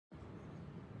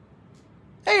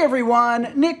Hey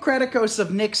everyone, Nick Kretikos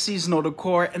of Nick's Seasonal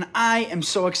Decor, and I am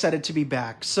so excited to be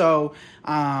back. So,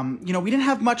 we didn't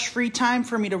have much free time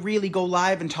for me to really go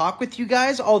live and talk with you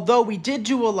guys, although we did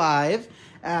do a live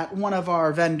at one of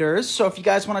our vendors. So if you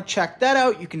guys want to check that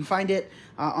out, you can find it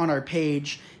on our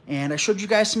page. And I showed you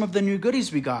guys some of the new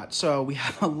goodies we got. So we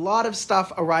have a lot of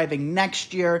stuff arriving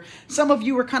next year. Some of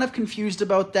you were kind of confused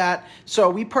about that. So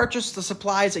we purchased the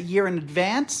supplies a year in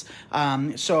advance.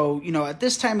 At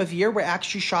this time of year, we're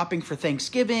actually shopping for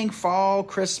Thanksgiving, fall,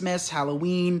 Christmas,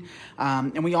 Halloween.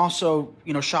 And we also,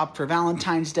 shop for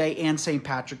Valentine's Day and St.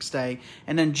 Patrick's Day.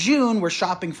 And then June, we're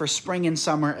shopping for spring and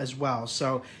summer as well.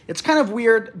 So it's kind of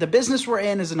weird. The business we're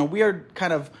in is in a weird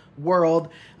kind of world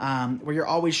where you're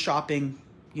always shopping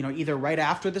either right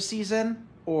after the season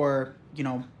or,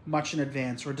 much in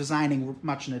advance, or designing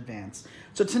much in advance.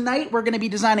 So tonight we're going to be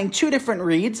designing two different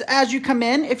reeds. As you come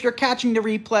in, if you're catching the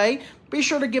replay, be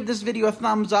sure to give this video a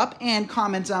thumbs up and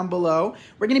comment down below.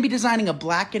 We're going to be designing a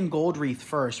black and gold wreath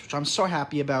first, which I'm so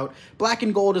happy about. Black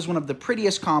and gold is one of the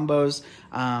prettiest combos,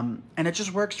 and it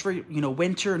just works for,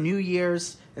 winter, New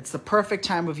Year's. It's the perfect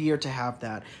time of year to have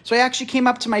that. So I actually came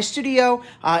up to my studio,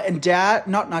 and Dad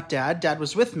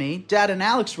was with me. Dad and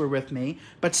Alex were with me,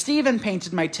 but Steven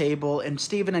painted my table, and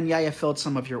Steven and Yaya filled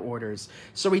some of your orders.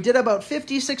 So we did about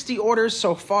 50, 60 orders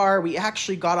so far. We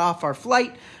actually got off our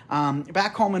flight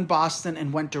back home in Boston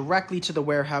and went directly to the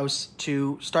warehouse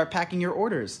to start packing your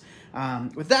orders.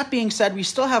 With that being said, we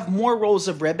still have more rolls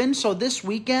of ribbon. So this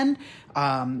weekend,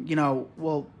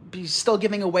 we'll be still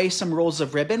giving away some rolls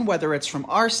of ribbon, whether it's from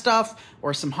our stuff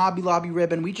or some Hobby Lobby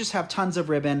ribbon. We just have tons of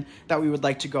ribbon that we would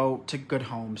like to go to good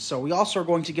homes. So we also are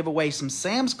going to give away some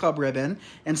Sam's Club ribbon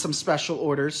and some special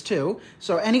orders too.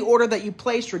 So any order that you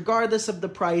place, regardless of the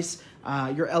price,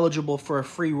 you're eligible for a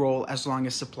free roll as long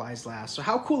as supplies last. So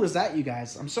how cool is that, you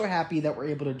guys? I'm so happy that we're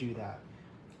able to do that.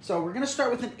 So we're going to start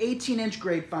with an 18-inch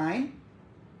grapevine,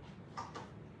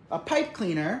 a pipe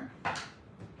cleaner,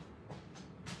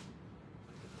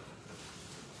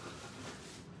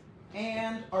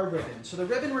 and our ribbon. So the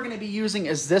ribbon we're going to be using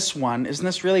is this one. Isn't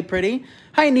this really pretty?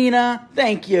 Hi, Nina.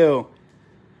 Thank you.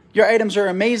 Your items are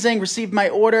amazing. Received my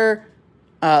order.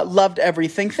 Loved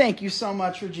everything. Thank you so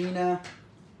much, Regina.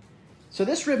 So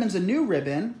this ribbon's a new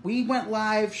ribbon. We went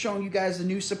live showing you guys the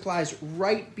new supplies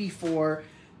right before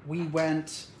we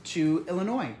went to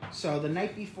Illinois. So the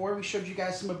night before, we showed you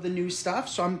guys some of the new stuff.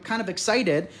 So I'm kind of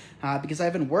excited because I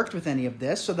haven't worked with any of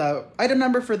this. So the item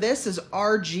number for this is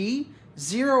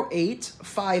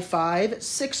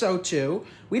RG0855602.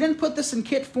 We didn't put this in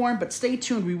kit form, but stay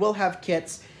tuned. We will have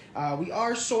kits. We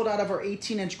are sold out of our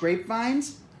 18-inch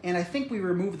grapevines, and I think we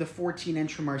removed the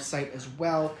 14-inch from our site as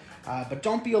well. But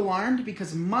don't be alarmed,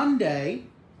 because Monday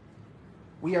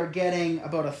we are getting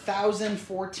about 1,000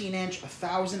 14-inch,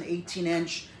 1,000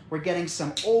 18-inch. We're getting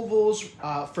some ovals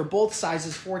for both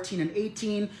sizes, 14 and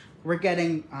 18. We're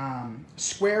getting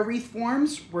square wreath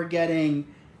forms. We're getting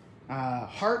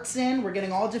hearts in. We're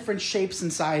getting all different shapes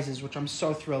and sizes, which I'm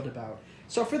so thrilled about.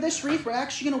 So for this wreath, we're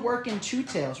actually going to work in two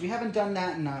tails. We haven't done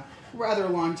that in a rather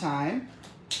long time.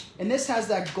 And this has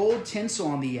that gold tinsel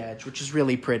on the edge, which is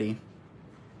really pretty.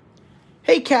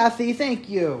 Hey, Kathy, thank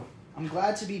you. I'm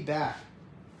glad to be back.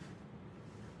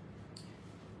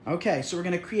 Okay, so we're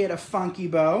going to create a funky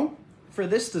bow for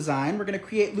this design. We're going to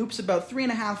create loops about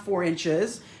 3.5, 4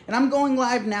 inches. And I'm going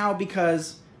live now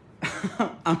because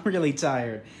I'm really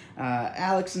tired.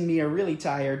 Alex and me are really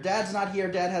tired. Dad's not here.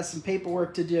 Dad has some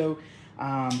paperwork to do.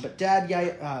 But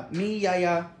Dad, me,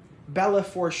 Yaya, Bella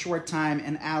for a short time,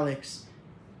 and Alex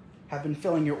have been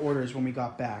filling your orders when we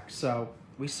got back. So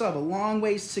we still have a long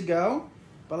ways to go.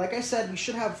 But like I said, we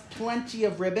should have plenty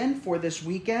of ribbon for this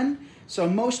weekend. So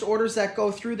most orders that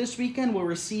go through this weekend will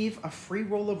receive a free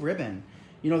roll of ribbon.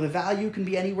 The value can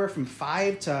be anywhere from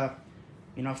 $5 to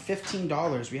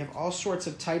 $15. We have all sorts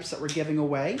of types that we're giving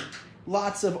away.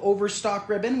 Lots of overstock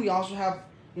ribbon. We also have,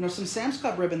 some Sam's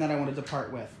Club ribbon that I wanted to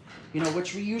part with,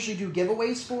 which we usually do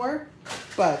giveaways for.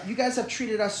 But you guys have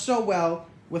treated us so well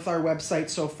with our website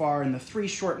so far in the 3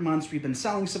 short months we've been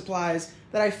selling supplies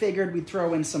that I figured we'd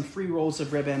throw in some free rolls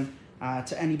of ribbon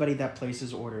to anybody that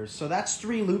places orders. So that's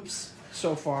 3 loops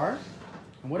so far.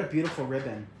 And what a beautiful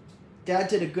ribbon. Dad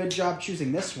did a good job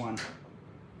choosing this one.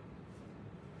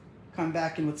 Come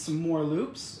back in with some more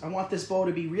loops. I want this bow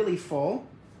to be really full.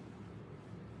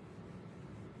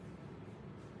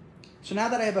 So now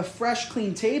that I have a fresh,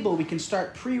 clean table, we can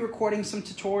start pre-recording some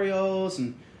tutorials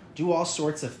and do all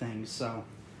sorts of things. So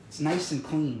it's nice and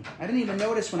clean. I didn't even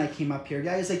notice when I came up here.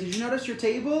 Guys, did you notice your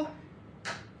table?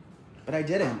 But I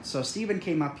didn't. So Steven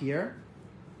came up here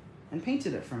and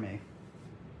painted it for me.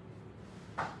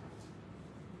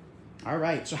 All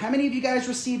right, so how many of you guys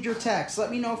received your text?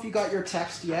 Let me know if you got your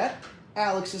text yet.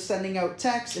 Alex is sending out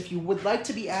text. If you would like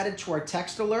to be added to our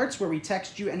text alerts, where we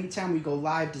text you anytime we go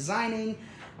live designing,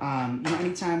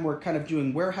 anytime we're kind of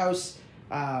doing warehouse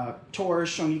tours,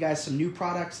 showing you guys some new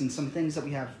products and some things that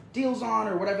we have deals on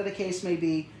or whatever the case may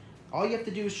be, all you have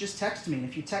to do is just text me. And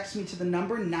if you text me to the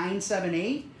number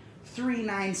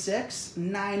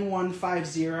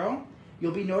 978-396-9150,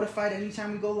 you'll be notified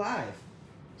anytime we go live.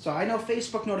 So I know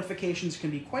Facebook notifications can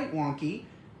be quite wonky,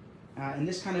 and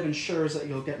this kind of ensures that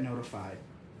you'll get notified.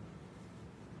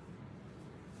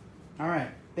 All right,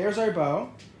 there's our bow.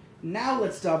 Now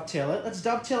let's dovetail it. Let's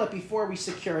dovetail it before we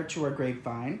secure it to our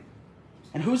grapevine.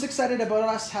 And who's excited about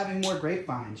us having more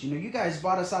grapevines? You know, you guys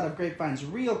bought us out of grapevines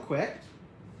real quick.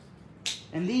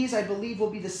 And these, I believe, will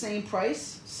be the same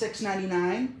price,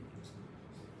 $6.99.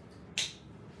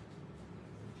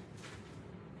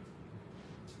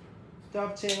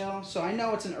 Dovetail. So I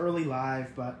know it's an early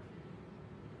live, but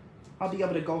I'll be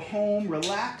able to go home,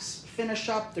 relax, finish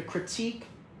up the critique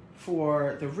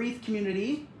for the Wreath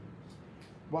community,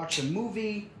 watch a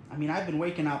movie. I mean, I've been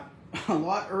waking up a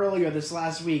lot earlier this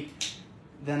last week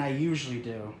than I usually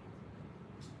do.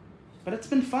 But it's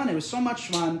been fun. It was so much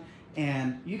fun.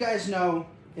 And you guys know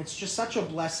it's just such a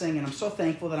blessing. And I'm so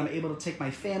thankful that I'm able to take my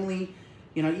family.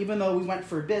 You know, even though we went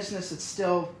for business, it's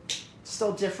still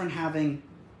different having,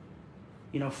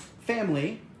 you know,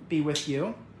 family be with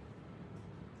you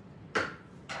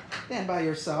than by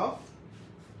yourself.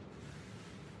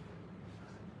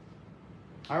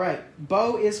 All right,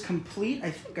 bow is complete.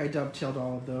 I think I dovetailed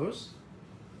all of those.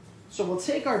 So we'll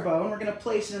take our bow and we're going to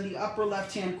place it in the upper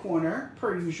left-hand corner,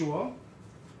 per usual.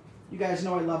 You guys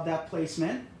know I love that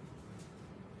placement.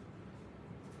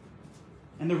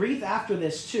 And the wreath after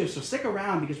this too, so stick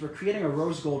around because we're creating a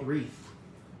rose gold wreath.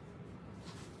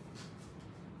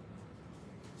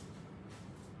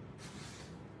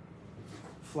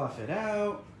 Fluff it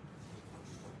out.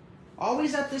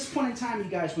 Always at this point in time, you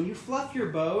guys, when you fluff your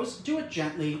bows, do it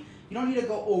gently. You don't need to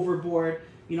go overboard.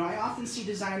 You know, I often see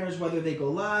designers, whether they go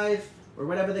live or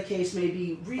whatever the case may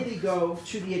be, really go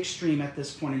to the extreme at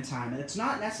this point in time. And it's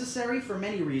not necessary for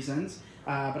many reasons,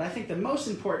 but I think the most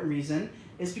important reason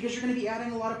is because you're going to be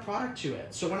adding a lot of product to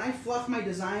it. So when I fluff my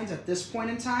designs at this point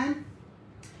in time,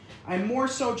 I'm more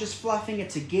so just fluffing it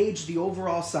to gauge the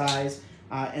overall size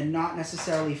and not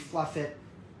necessarily fluff it,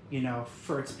 you know,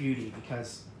 for its beauty,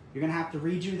 because you're going to have to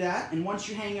redo that. And once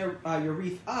you hang your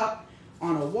wreath up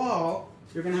on a wall,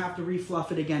 you're going to have to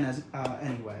refluff it again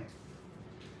anyway.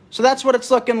 So that's what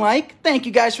it's looking like. Thank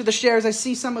you guys for the shares. I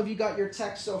see some of you got your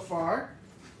text so far.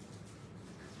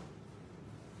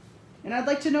 And I'd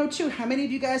like to know too, how many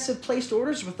of you guys have placed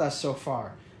orders with us so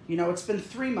far? You know, it's been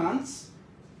 3 months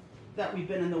that we've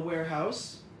been in the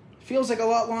warehouse. Feels like a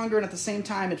lot longer, and at the same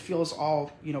time, it feels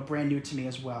all, you know, brand new to me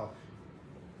as well.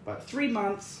 But 3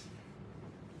 months,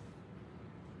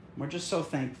 we're just so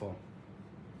thankful.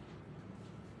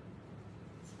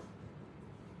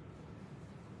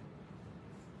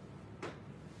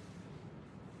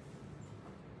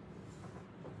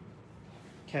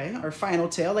 Okay, our final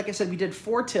tail. Like I said, we did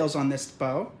 4 tails on this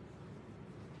bow.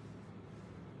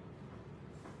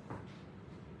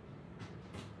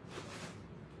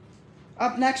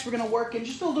 Up next, we're going to work in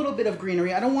just a little bit of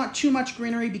greenery. I don't want too much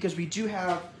greenery because we do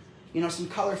have, you know, some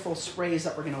colorful sprays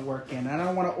that we're going to work in, and I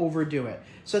don't want to overdo it.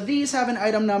 So these have an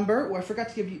item number. Well, I forgot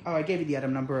to give you, oh, I gave you the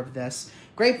item number of this.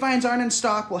 Grapevines aren't in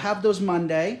stock. We'll have those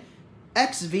Monday.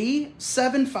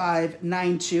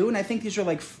 XV7592, and I think these are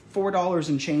like $4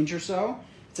 and change or so.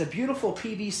 It's a beautiful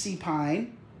PVC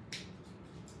pine.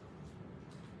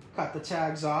 Cut the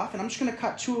tags off, and I'm just going to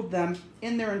cut 2 of them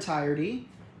in their entirety,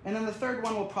 and then the third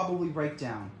one will probably break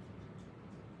down.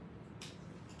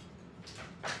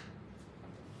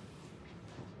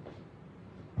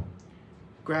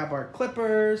 Grab our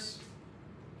clippers,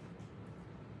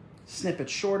 snip it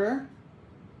shorter.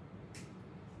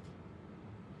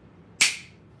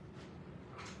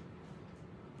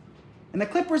 And the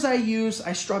clippers I use,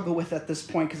 I struggle with at this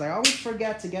point because I always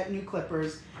forget to get new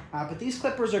clippers. But these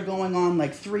clippers are going on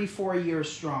like 3-4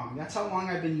 years strong. That's how long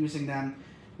I've been using them.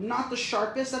 Not the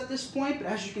sharpest at this point, but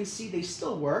as you can see, they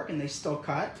still work and they still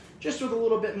cut, just with a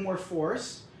little bit more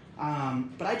force.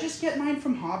 But I just get mine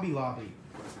from Hobby Lobby.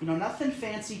 You know, nothing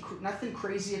fancy, nothing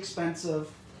crazy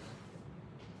expensive.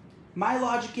 My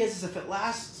logic is if it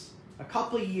lasts a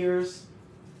couple of years,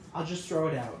 I'll just throw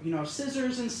it out. You know,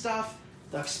 scissors and stuff,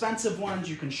 the expensive ones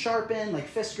you can sharpen,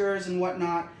 like Fiskars and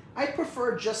whatnot. I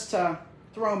prefer just to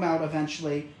throw them out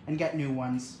eventually and get new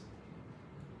ones,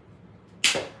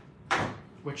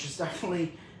 which is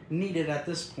definitely needed at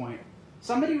this point.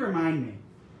 Somebody remind me.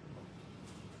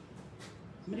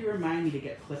 Somebody remind me to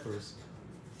get clippers.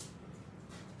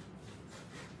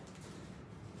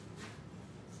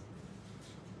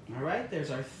 All right,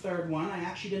 there's our third one. I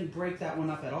actually didn't break that one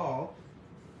up at all.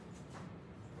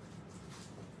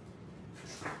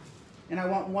 And I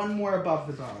want one more above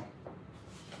the bow.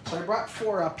 So I brought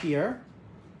 4 up here.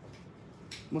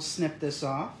 We'll snip this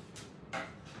off.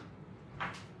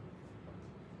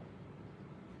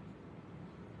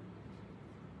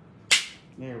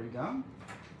 There we go.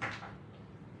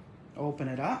 Open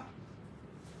it up.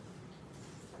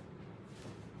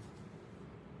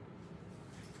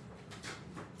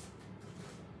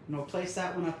 And we'll place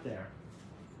that one up there.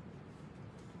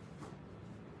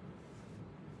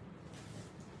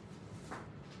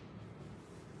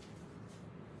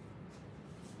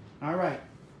 All right.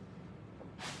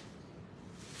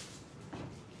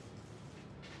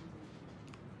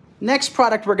 Next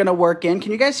product we're going to work in.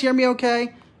 Can you guys hear me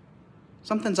okay?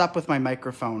 Something's up with my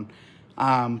microphone.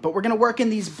 But we're going to work in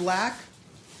these black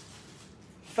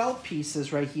felt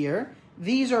pieces right here.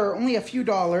 These are only a few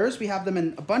dollars. We have them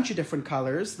in a bunch of different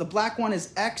colors. The black one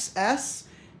is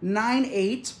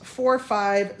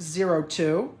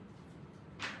XS984502.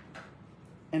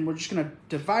 And we're just going to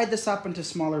divide this up into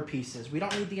smaller pieces. We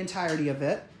don't need the entirety of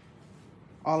it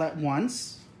all at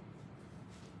once.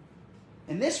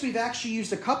 And this we've actually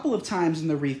used a couple of times in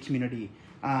the Wreath community.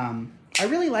 I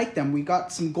really like them. We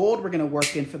got some gold we're going to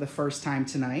work in for the first time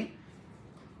tonight.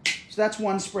 So that's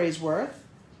 1 spray's worth.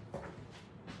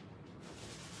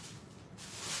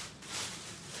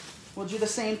 We'll do the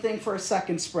same thing for a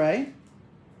second spray.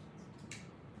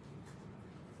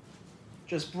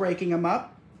 Just breaking them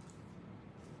up.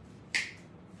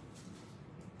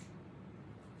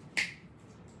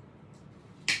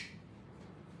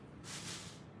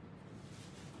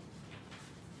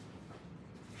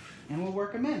 And we'll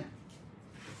work them in.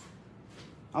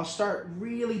 I'll start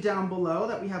really down below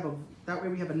that way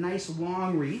we have a nice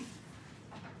long wreath.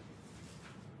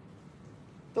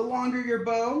 The longer your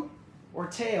bow, or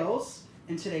tails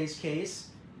in today's case,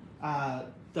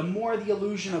 the more the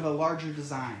illusion of a larger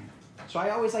design. So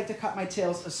I always like to cut my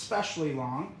tails especially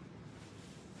long.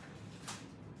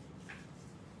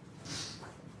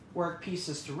 Work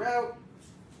pieces throughout.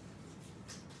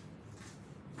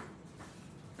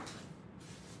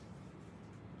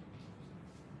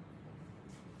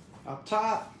 Up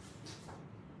top.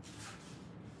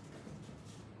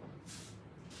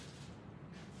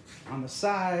 On the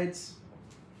sides.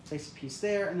 Place a piece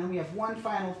there, and then we have one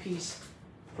final piece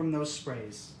from those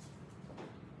sprays,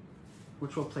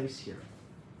 which we'll place here.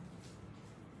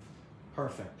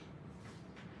 Perfect.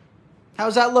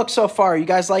 How's that look so far? Are you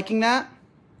guys liking that?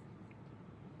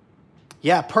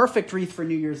 Yeah, perfect wreath for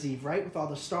New Year's Eve, right? With all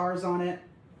the stars on it.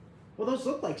 Well, those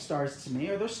look like stars to me.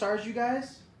 Are those stars, you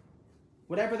guys?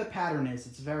 Whatever the pattern is,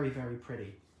 it's very, very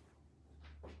pretty.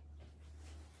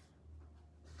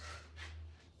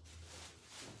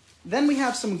 Then we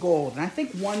have some gold, and I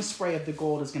think 1 spray of the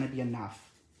gold is going to be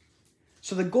enough.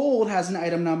 So the gold has an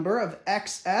item number of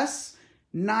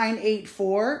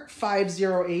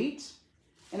XS984508.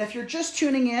 And if you're just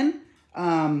tuning in,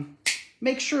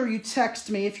 make sure you text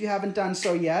me if you haven't done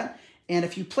so yet. And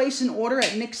if you place an order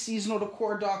at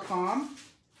nickseasonaldecor.com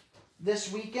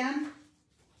this weekend,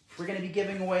 we're going to be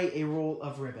giving away a roll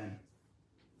of ribbon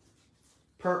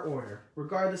per order,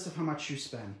 regardless of how much you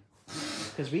spend.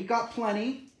 Because we got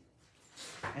plenty.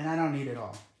 And I don't need it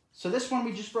all. So this one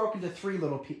we just broke into 3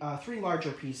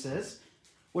 larger pieces,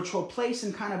 which we'll place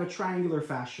in kind of a triangular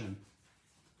fashion.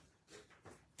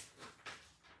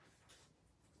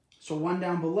 So 1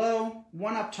 down below,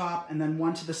 1 up top, and then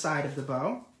 1 to the side of the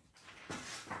bow.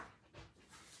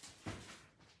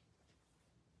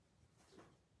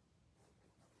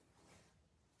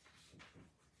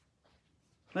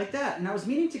 Like that. And I was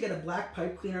meaning to get a black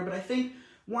pipe cleaner, but I think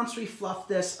once we fluff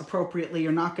this appropriately,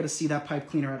 you're not going to see that pipe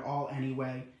cleaner at all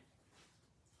anyway.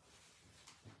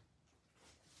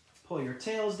 Pull your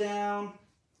tails down.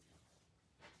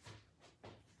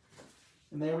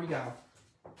 And there we go.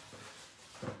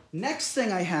 Next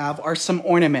thing I have are some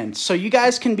ornaments. So you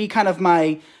guys can be kind of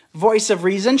my voice of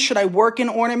reason. Should I work in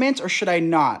ornaments or should I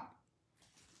not?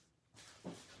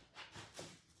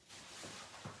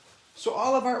 So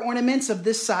all of our ornaments of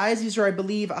this size, these are, I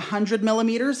believe, 100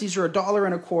 millimeters. These are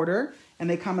 $1.25, and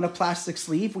they come in a plastic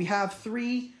sleeve. We have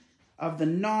 3 of the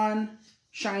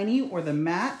non-shiny or the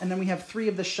matte, and then we have 3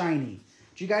 of the shiny.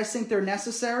 Do you guys think they're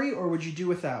necessary, or would you do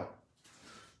without?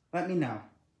 Let me know.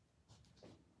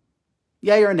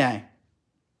 Yay or nay?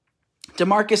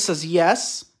 DeMarcus says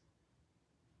yes.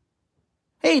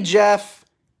 Hey, Jeff.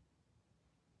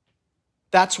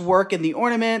 That's work in the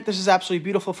ornament. This is absolutely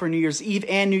beautiful for New Year's Eve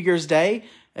and New Year's Day.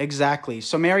 Exactly.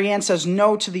 So Marianne says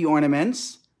no to the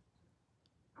ornaments.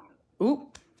 Ooh.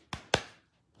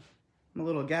 I'm a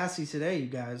little gassy today, you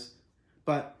guys.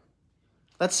 But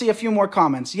let's see a few more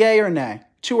comments. Yay or nay?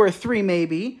 2 or 3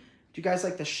 maybe. Do you guys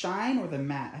like the shine or the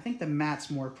matte? I think the matte's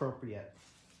more appropriate.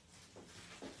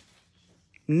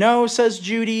 No, says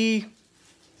Judy.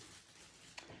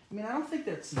 I mean, I don't think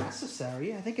that's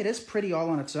necessary. I think it is pretty all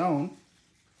on its own.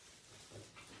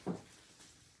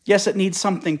 Yes, it needs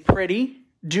something pretty.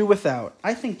 Do without.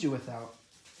 I think do without.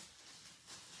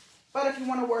 But if you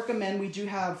want to work them in, we do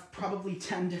have probably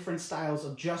 10 different styles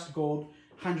of just gold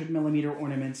 100mm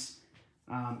ornaments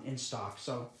in stock.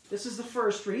 So this is the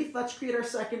first wreath. Let's create our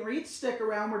second wreath. Stick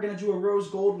around. We're going to do a rose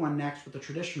gold one next with a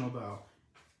traditional bow.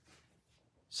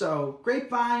 So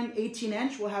grapevine,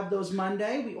 18-inch. We'll have those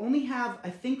Monday. We only have, I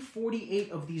think,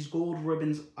 48 of these gold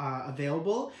ribbons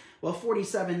available. Well,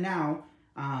 47 now,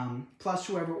 plus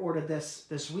whoever ordered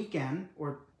this weekend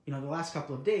or, you know, the last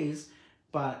couple of days.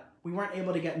 But we weren't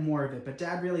able to get more of it. But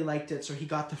Dad really liked it, so he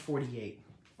got the 48.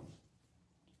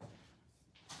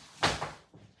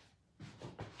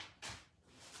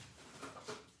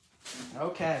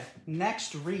 Okay,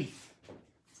 next wreath.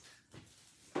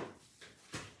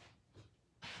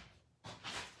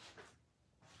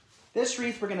 This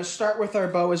wreath, we're going to start with our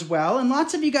bow as well. And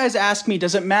lots of you guys ask me,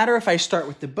 does it matter if I start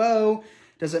with the bow?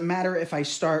 Does it matter if I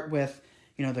start with,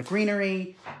 you know, the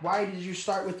greenery? Why did you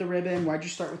start with the ribbon? Why did you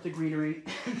start with the greenery?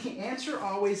 The answer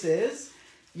always is,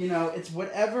 you know, it's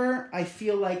whatever I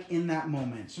feel like in that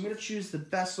moment. So I'm going to choose the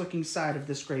best looking side of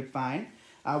this grapevine.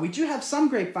 We do have some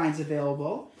grapevines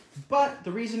available, but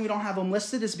the reason we don't have them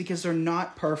listed is because they're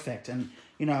not perfect. And,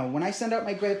 you know, when I send out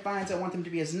my grapevines, I want them to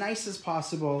be as nice as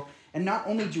possible. And not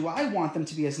only do I want them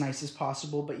to be as nice as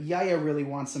possible, but Yaya really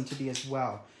wants them to be as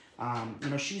well. You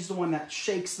know, she's the one that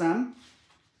shakes them,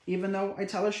 even though I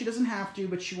tell her she doesn't have to,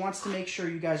 but she wants to make sure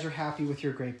you guys are happy with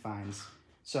your grapevines.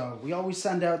 So we always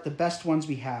send out the best ones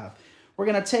we have. We're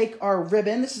going to take our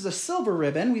ribbon. This is a silver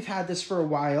ribbon. We've had this for a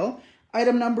while.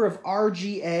 Item number of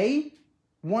RGA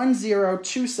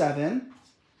 1027. And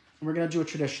we're going to do a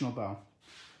traditional bow.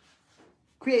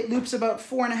 Create loops about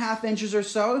 4.5 inches or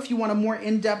so. If you want a more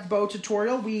in-depth bow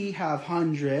tutorial, we have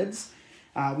hundreds.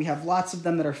 We have lots of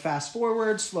them that are fast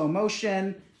forward, slow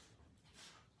motion.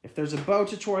 If there's a bow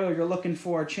tutorial you're looking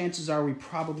for, chances are we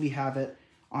probably have it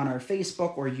on our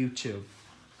Facebook or YouTube.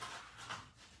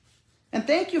 And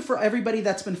thank you for everybody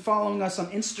that's been following us on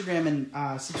Instagram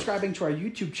and subscribing to our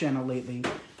YouTube channel lately.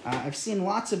 I've seen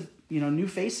lots of, you know, new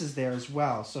faces there as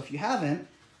well. So if you haven't,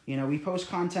 you know, we post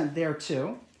content there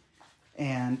too.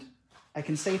 And I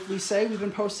can safely say we've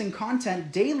been posting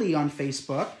content daily on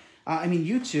Facebook,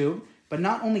 YouTube, but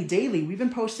not only daily, we've been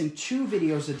posting 2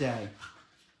 videos a day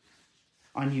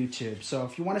on YouTube. So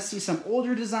if you want to see some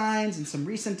older designs and some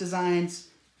recent designs,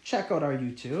 check out our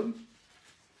YouTube.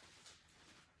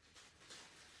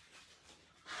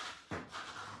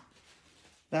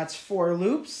 That's 4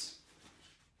 loops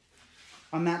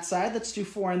on that side. Let's do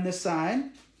 4 on this side.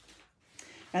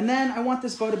 And then I want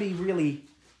this bow to be really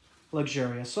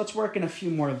luxurious. So let's work in a few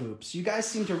more loops. You guys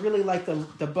seem to really like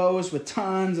the bows with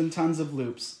tons and tons of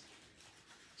loops.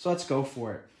 So let's go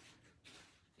for it.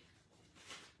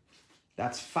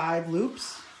 That's 5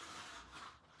 loops.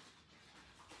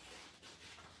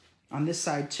 On this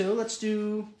side too, let's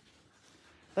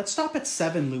stop at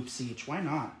 7 loops each. Why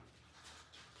not?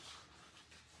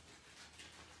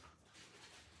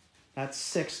 That's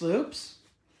 6 loops.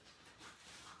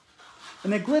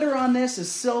 And the glitter on this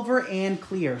is silver and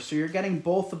clear, so you're getting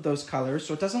both of those colors,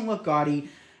 so it doesn't look gaudy.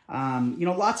 You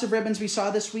know, lots of ribbons we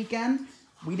saw this weekend,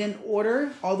 we didn't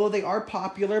order, although they are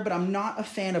popular, but I'm not a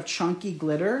fan of chunky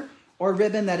glitter or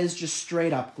ribbon that is just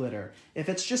straight up glitter. If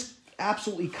it's just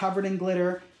absolutely covered in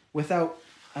glitter without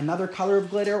another color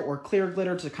of glitter or clear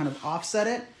glitter to kind of offset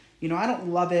it, you know, I don't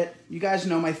love it. You guys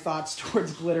know my thoughts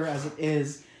towards glitter as it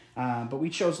is, but we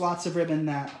chose lots of ribbon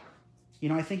that, you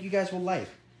know, I think you guys will like.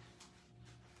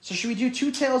 So should we do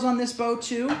 2 tails on this bow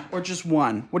too, or just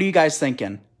 1? What are you guys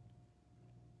thinking?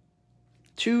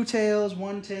 2 tails,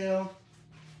 1 tail.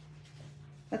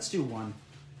 Let's do 1.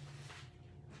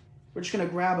 We're just gonna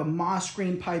grab a moss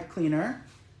green pipe cleaner.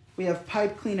 We have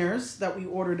pipe cleaners that we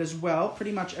ordered as well,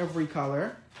 pretty much every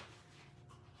color.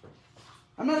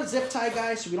 I'm not a zip tie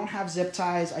guy, so we don't have zip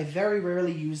ties. I very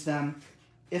rarely use them,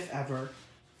 if ever.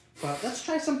 But let's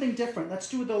try something different. Let's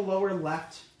do the lower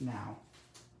left now.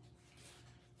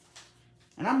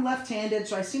 And I'm left-handed,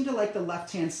 so I seem to like the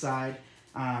left-hand side.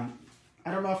 I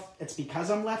don't know if it's because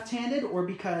I'm left-handed or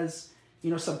because, you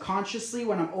know, subconsciously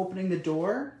when I'm opening the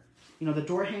door, you know, the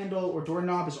door handle or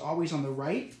doorknob is always on the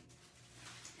right.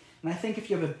 And I think if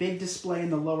you have a big display in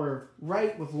the lower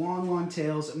right with long, long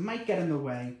tails, it might get in the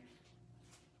way.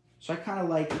 So I kind of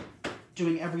like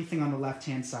doing everything on the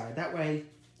left-hand side. That way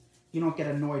you don't get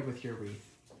annoyed with your wreath.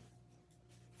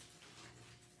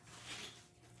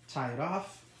 Tie it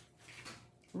off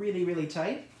really, really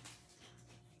tight.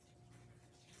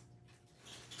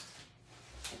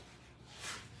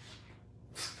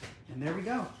 And there we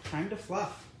go, time to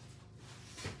fluff.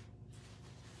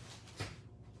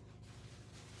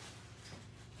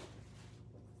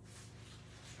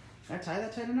 Did I tie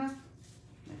that tight enough?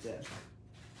 I did.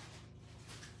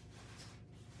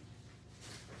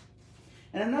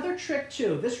 And another trick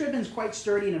too, this ribbon's quite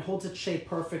sturdy and it holds its shape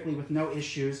perfectly with no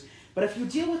issues. But if you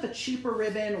deal with a cheaper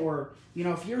ribbon, or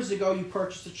if years ago you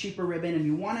purchased a cheaper ribbon and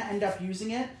you want to end up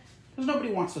using it, because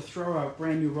nobody wants to throw out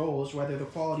brand new rolls, whether the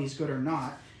quality is good or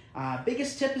not.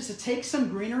 Biggest tip is to take some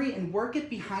greenery and work it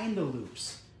behind the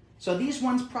loops. So these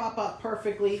ones prop up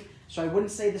perfectly, so I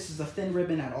wouldn't say this is a thin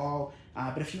ribbon at all.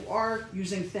 But if you are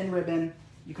using thin ribbon,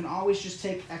 you can always just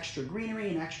take extra greenery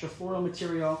and extra floral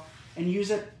material and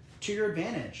use it to your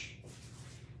advantage.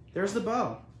 There's the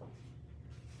bow.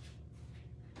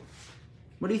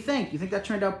 What do you think? You think that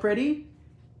turned out pretty?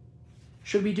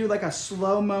 Should we do like a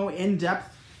slow-mo,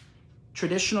 in-depth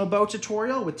traditional bow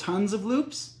tutorial with tons of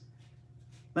loops?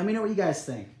 Let me know what you guys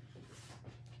think.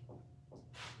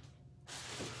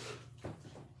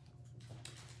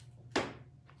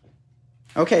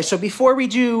 Okay, so before we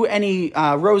do any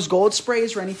rose gold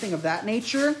sprays or anything of that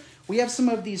nature, we have some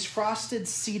of these frosted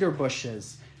cedar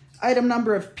bushes. Item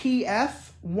number of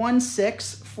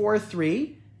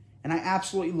PF1643, and I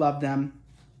absolutely love them.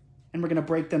 And we're going to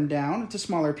break them down into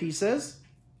smaller pieces.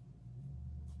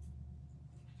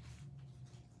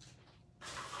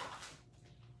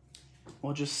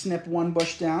 We'll just snip one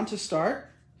bush down to start.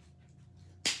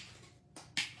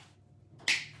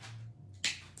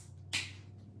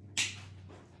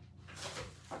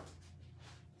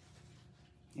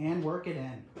 And work it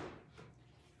in.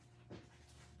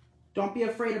 Don't be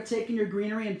afraid of taking your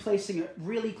greenery and placing it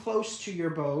really close to your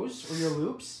bows or your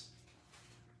loops.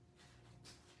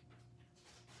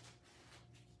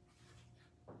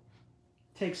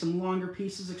 Take some longer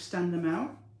pieces, extend them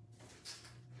out.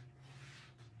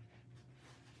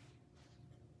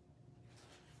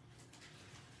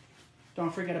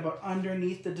 Don't forget about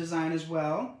underneath the design as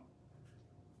well.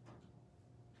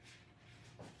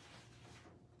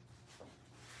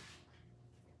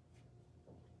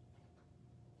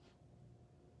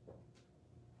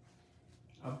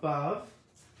 Above.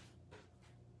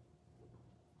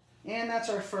 And that's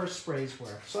our first spray's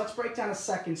worth. So let's break down a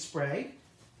second spray.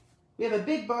 We have a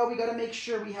big bow, we gotta make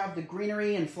sure we have the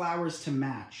greenery and flowers to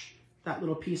match. That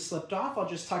little piece slipped off, I'll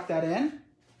just tuck that in.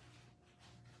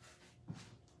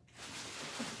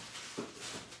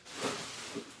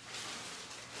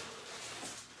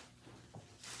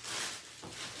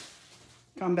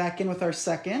 Come back in with our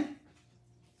second.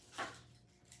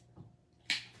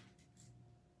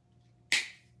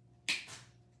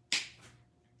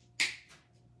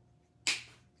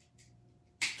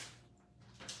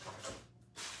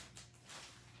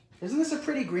 Isn't this a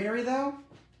pretty greenery though?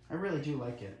 I really do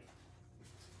like it.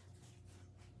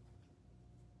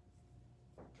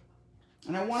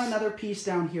 And I want another piece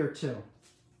down here too.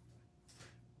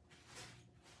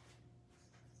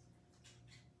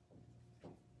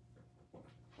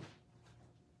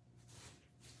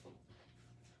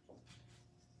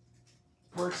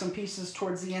 Work some pieces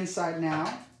towards the inside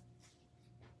now.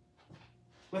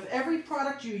 With every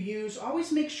product you use,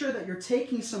 always make sure that you're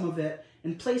taking some of it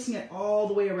and placing it all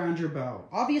the way around your bow.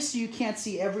 Obviously, you can't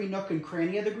see every nook and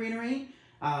cranny of the greenery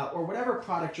or whatever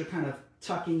product you're kind of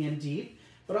tucking in deep,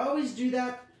 but always do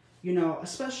that,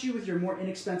 especially with your more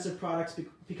inexpensive products,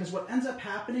 because what ends up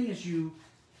happening is you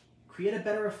create a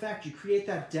better effect. You create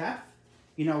that depth,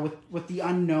 with the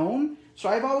unknown. So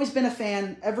I've always been a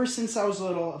fan, ever since I was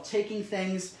little, of taking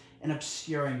things and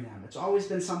obscuring them. It's always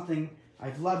been something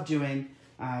I've loved doing.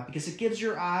 Because it gives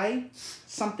your eye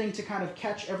something to kind of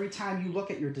catch every time you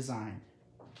look at your design.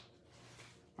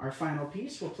 Our final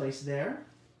piece we'll place there.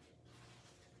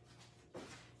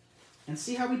 And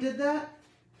see how we did that?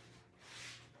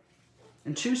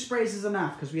 And 2 sprays is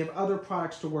enough because we have other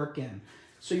products to work in.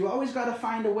 So you always got to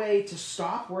find a way to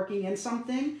stop working in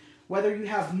something, whether you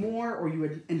have more or you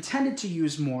had intended to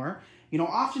use more.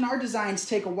 Often our designs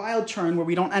take a wild turn where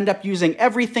we don't end up using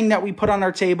everything that we put on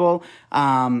our table,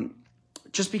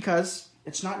 just because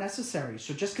it's not necessary.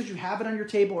 So just because you have it on your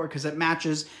table or because it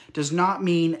matches does not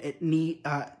mean it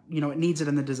needs it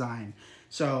in the design.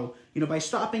 So, by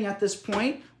stopping at this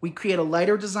point, we create a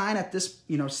lighter design at this,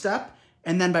 step,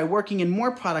 And then by working in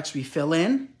more products, we fill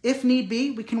in. If need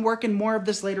be, we can work in more of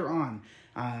this later on.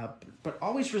 But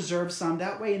always reserve some.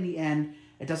 That way, in the end,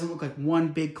 it doesn't look like one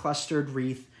big clustered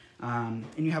wreath. And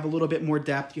you have a little bit more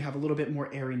depth, you have a little bit more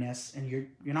airiness, and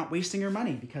you're not wasting your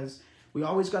money, because we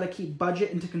always got to keep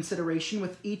budget into consideration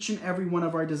with each and every one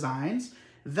of our designs.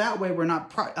 That way, we're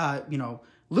not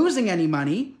losing any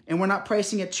money, and we're not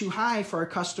pricing it too high for our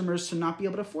customers to not be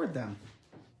able to afford them.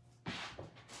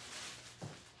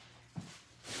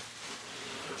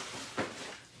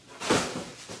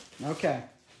 Okay,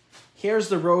 here's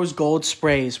the rose gold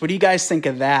sprays. What do you guys think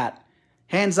of that?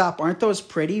 Hands up, aren't those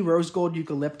pretty? Rose gold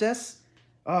eucalyptus.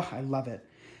 Oh, I love it.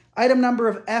 Item number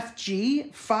of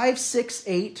FG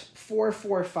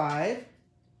 568445.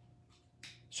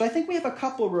 So I think we have a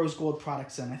couple rose gold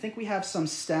products in. I think we have some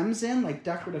stems in, like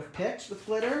decorative picks with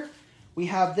glitter. We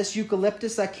have this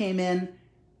eucalyptus that came in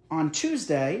on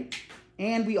Tuesday.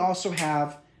 And we also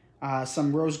have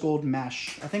some rose gold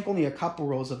mesh. I think only a couple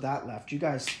rolls of that left. You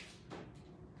guys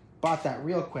bought that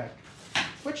real quick,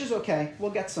 which is okay.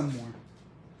 We'll get some more.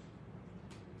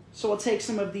 So we'll take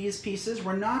some of these pieces.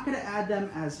 We're not going to add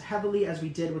them as heavily as we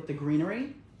did with the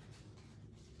greenery,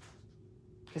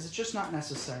 because it's just not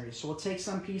necessary. So we'll take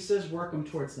some pieces, work them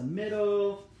towards the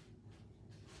middle.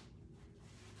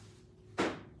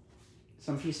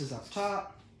 Some pieces up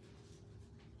top.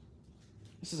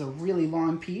 This is a really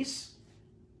long piece.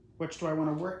 Which do I want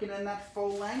to work in that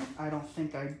full length? I don't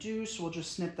think I do, so we'll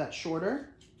just snip that shorter.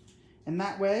 And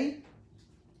that way,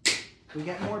 we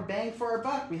get more bang for our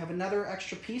buck. We have another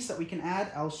extra piece that we can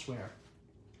add elsewhere.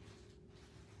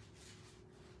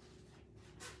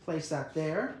 Place that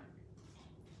there.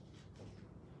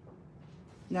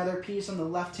 Another piece on the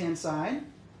left-hand side.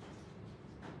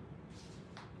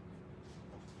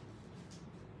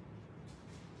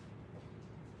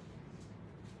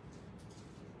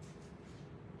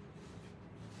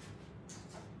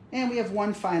 And we have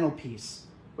one final piece,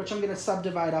 which I'm going to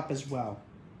subdivide up as well.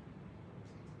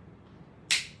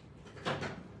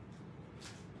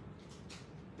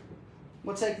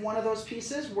 We'll take one of those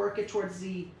pieces, work it towards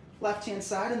the left-hand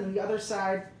side, and then the other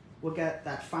side, we'll get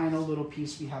that final little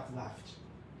piece we have left.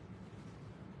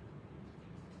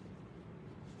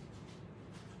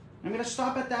 I'm going to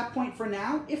stop at that point for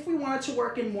now. If we wanted to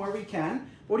work in more, we can.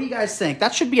 What do you guys think?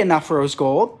 That should be enough rose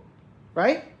gold,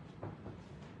 right?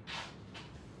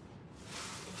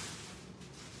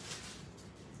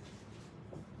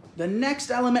 The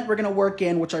next element we're going to work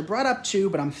in, which I brought up two,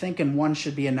 but I'm thinking one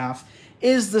should be enough,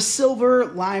 is the silver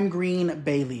lime green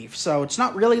bay leaf. So it's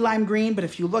not really lime green, but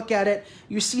if you look at it,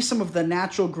 you see some of the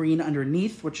natural green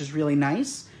underneath, which is really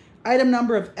nice. Item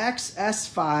number of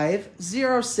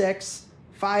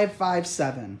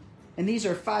XS506557. And these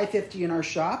are $5.50 in our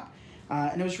shop.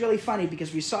 And it was really funny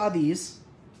because we saw these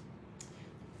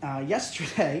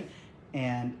yesterday,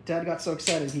 and Dad got so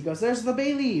excited. He goes, "There's the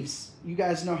bay leaves." You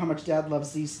guys know how much Dad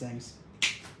loves these things.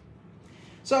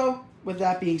 So, with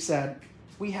that being said,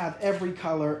 we have every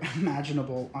color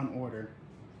imaginable on order.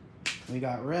 We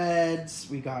got reds,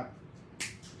 we got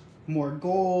more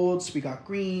golds, we got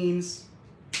greens.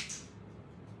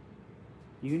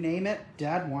 You name it,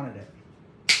 Dad wanted it.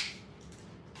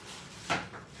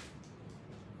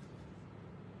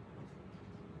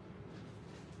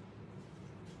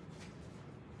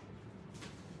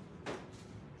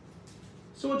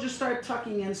 So we'll just start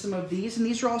tucking in some of these, and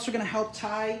these are also going to help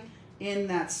tie in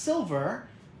that silver.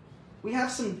 We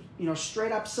have some,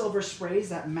 straight up silver sprays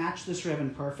that match this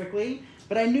ribbon perfectly,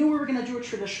 but I knew we were going to do a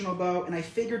traditional bow, and I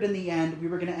figured in the end we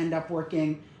were going to end up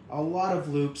working a lot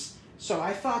of loops. So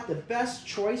I thought the best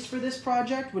choice for this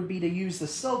project would be to use the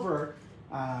silver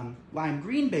lime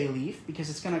green bay leaf,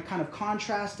 because it's going to kind of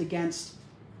contrast against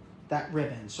that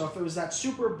ribbon. So if it was that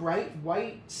super bright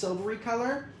white silvery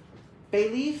color bay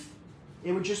leaf,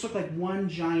 it would just look like one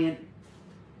giant,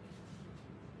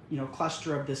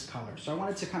 cluster of this color. So I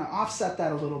wanted to kind of offset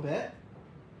that a little bit.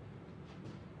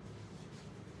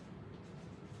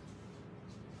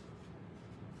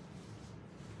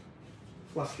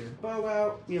 Fluff your bow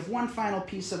out. We have one final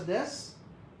piece of this,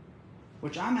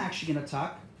 which I'm actually going to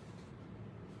tuck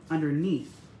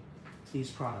underneath these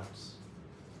products.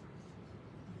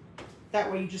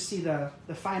 That way you just see the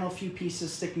final few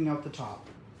pieces sticking out the top.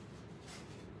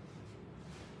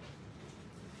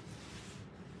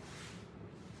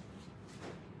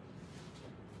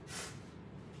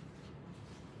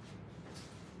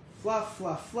 Fluff,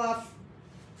 fluff, fluff,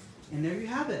 and there you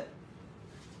have it.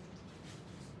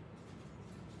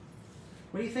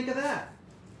 What do you think of that?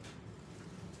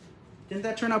 Didn't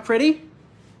that turn out pretty?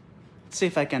 Let's see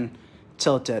if I can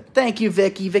tilt it. Thank you,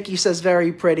 Vicky. Vicky says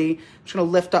very pretty. I'm just gonna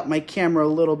lift up my camera a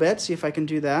little bit, see if I can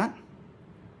do that.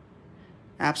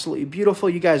 Absolutely beautiful.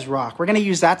 You guys rock. We're going to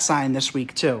use that sign this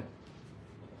week too.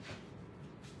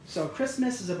 So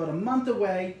Christmas is about a month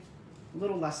away, a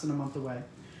little less than a month away.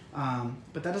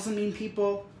 But that doesn't mean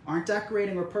people aren't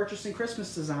decorating or purchasing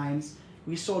Christmas designs.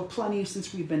 We sold plenty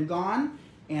since we've been gone.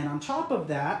 And on top of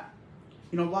that,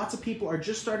 you know, lots of people are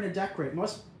just starting to decorate.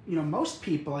 Most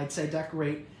people, I'd say,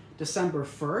 decorate December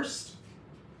 1st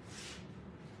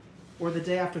or the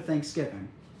day after Thanksgiving.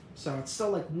 So it's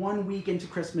still like 1 week into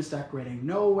Christmas decorating.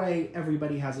 No way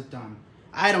everybody has it done.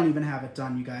 I don't even have it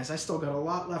done, you guys. I still got a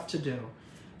lot left to do.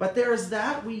 But there's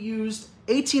that. We used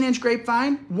 18-inch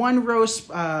grapevine, 1 rose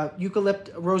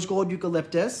gold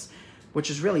eucalyptus, which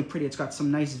is really pretty. It's got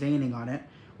some nice veining on it.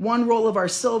 1 roll of our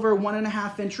silver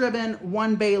 1.5-inch ribbon,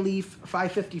 1 bay leaf,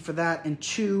 $5.50 for that, and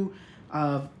 2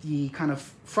 of the kind of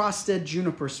frosted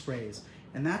juniper sprays.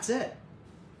 And that's it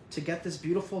to get this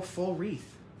beautiful full wreath.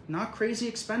 Not crazy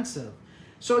expensive.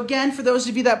 So again, for those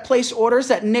of you that place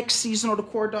orders at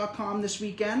nicksseasonaldecor.com this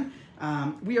weekend,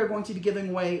 we are going to be giving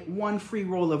away 1 free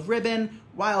roll of ribbon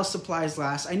while supplies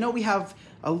last. I know we have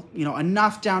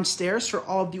enough downstairs for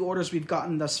all of the orders we've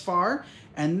gotten thus far,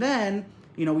 and then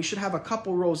we should have a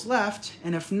couple rolls left,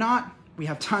 and if not, we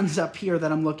have tons up here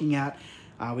that I'm looking at.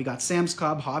 We got Sam's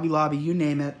Club, Hobby Lobby, you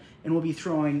name it, and we'll be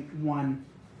throwing 1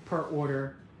 per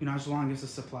order, as long as the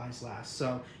supplies last.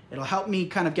 So it'll help me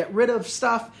kind of get rid of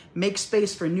stuff, make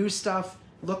space for new stuff,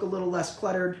 look a little less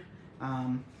cluttered,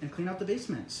 and clean out the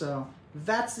basement. So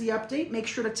that's the update. Make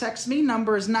sure to text me.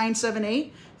 Number is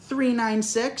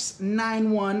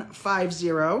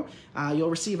 978-396-9150.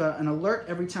 You'll receive an alert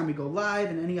every time we go live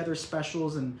and any other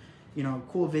specials and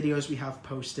cool videos we have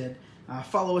posted.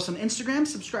 Follow us on Instagram,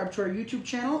 subscribe to our YouTube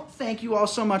channel. Thank you all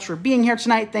so much for being here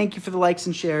tonight. Thank you for the likes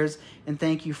and shares, and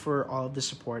thank you for all of the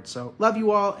support. So love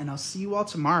you all, and I'll see you all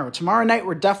tomorrow. Tomorrow night,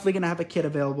 we're definitely going to have a kit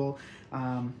available,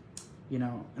 and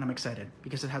I'm excited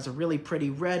because it has a really pretty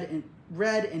red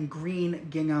and green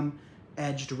gingham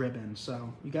edged ribbon.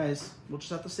 So you guys will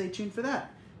just have to stay tuned for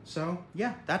that. So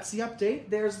yeah, that's the update.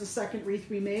 There's the second wreath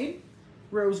we made,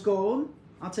 rose gold.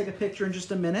 I'll take a picture in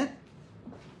just a minute.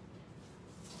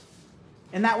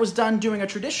 And that was done doing a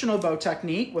traditional bow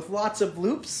technique with lots of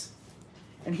loops.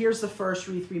 And here's the first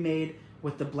wreath we made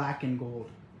with the black and gold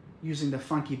using the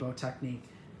funky bow technique.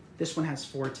 This one has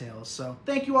 4 tails. So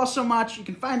thank you all so much. You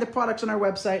can find the products on our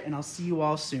website, and I'll see you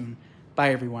all soon.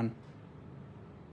 Bye, everyone.